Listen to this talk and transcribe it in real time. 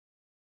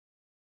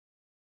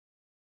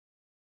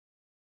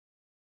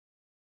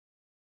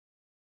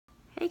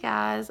Hey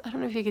guys, I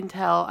don't know if you can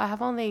tell. I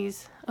have on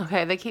these.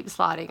 Okay, they keep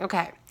sliding.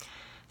 Okay,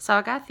 so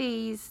I got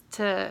these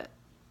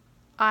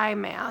eye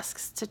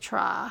masks to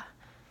try.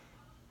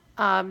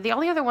 The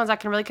only other ones I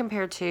can really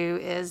compare to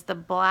is the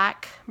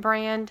black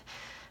brand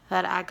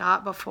that I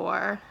got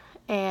before,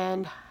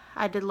 and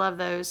I did love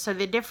those. So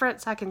the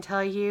difference I can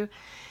tell you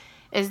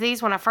is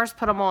these, when I first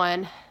put them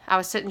on, I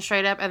was sitting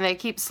straight up and they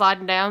keep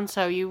sliding down,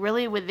 so you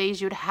really, with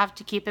these, you'd have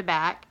to keep it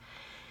back.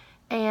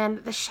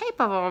 And the shape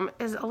of them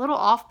is a little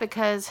off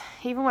because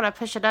even when I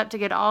push it up to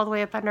get all the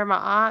way up under my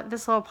eye,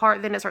 this little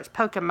part, then it starts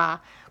poking my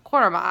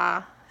corner of my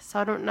eye. So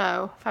I don't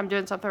know if I'm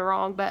doing something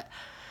wrong, but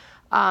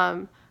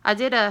I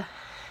did a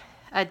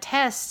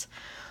test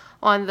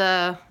on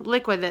the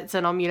liquid that's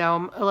in them, you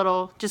know, a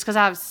little, just because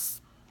I have,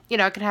 you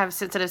know, I can have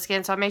sensitive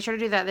skin, so I made sure to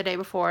do that the day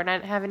before, and I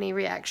didn't have any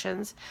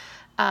reactions.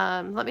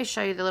 Let me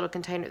show you the little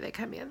container they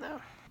come in, though.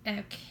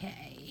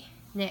 Okay,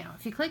 now,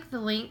 if you click the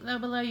link, though,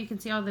 below, you can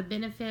see all the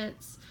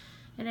benefits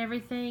and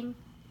everything.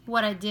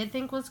 What I did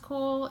think was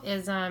cool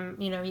is,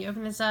 you know, you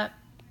open this up,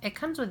 it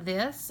comes with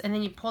this, and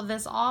then you pull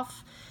this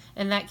off,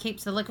 and that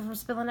keeps the liquid from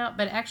spilling out.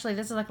 But actually,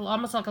 this is like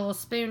almost like a little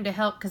spoon to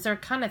help, because they're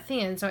kind of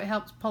thin, so it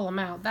helps pull them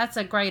out. That's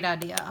a great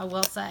idea, I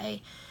will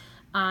say.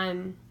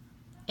 And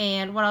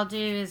what I'll do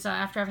is,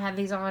 after I've had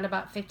these on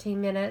about 15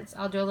 minutes,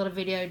 I'll do a little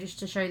video just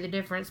to show you the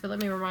difference. But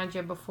let me remind you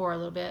of before a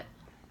little bit.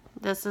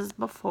 This is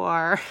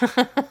before.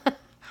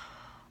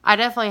 I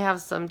definitely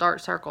have some dark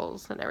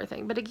circles and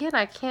everything. But again,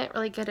 I can't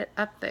really get it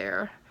up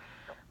there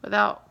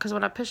without, because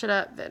when I push it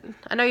up, then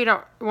I know you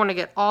don't want to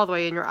get all the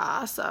way in your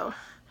eye, so.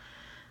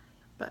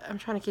 But I'm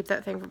trying to keep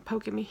that thing from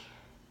poking me.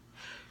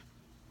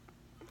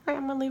 Alright,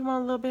 I'm going to leave them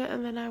on a little bit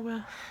and then I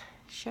will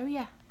show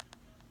you.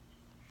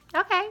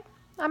 Okay,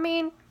 I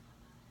mean,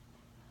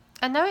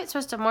 I know it's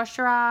supposed to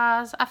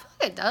moisturize. I feel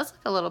like it does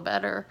look a little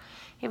better,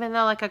 even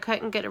though like I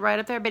couldn't get it right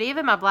up there. But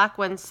even my black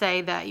ones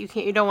say that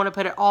you don't want to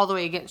put it all the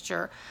way against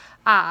your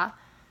eye.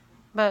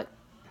 But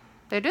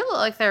they do look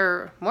like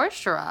they're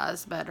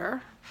moisturized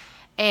better.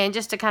 And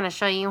just to kind of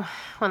show you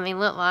what they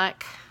look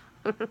like.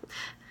 Hold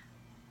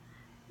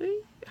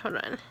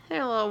on.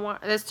 They're a little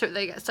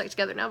they got stuck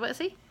together now, but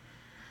see?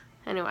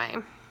 Anyway.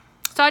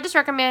 So I just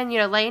recommend, you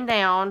know, laying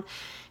down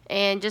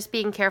and just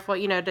being careful,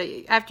 you know,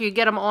 after you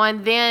get them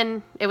on,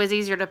 then it was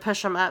easier to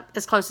push them up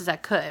as close as I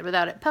could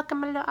without it poking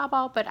my little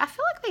eyeball. But I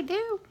feel like they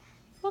do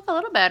look a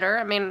little better.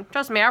 I mean,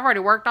 trust me, I've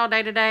already worked all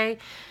day today.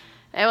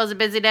 It was a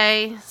busy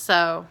day,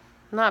 so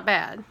not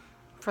bad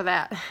for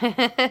that.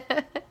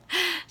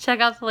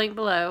 Check out the link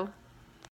below.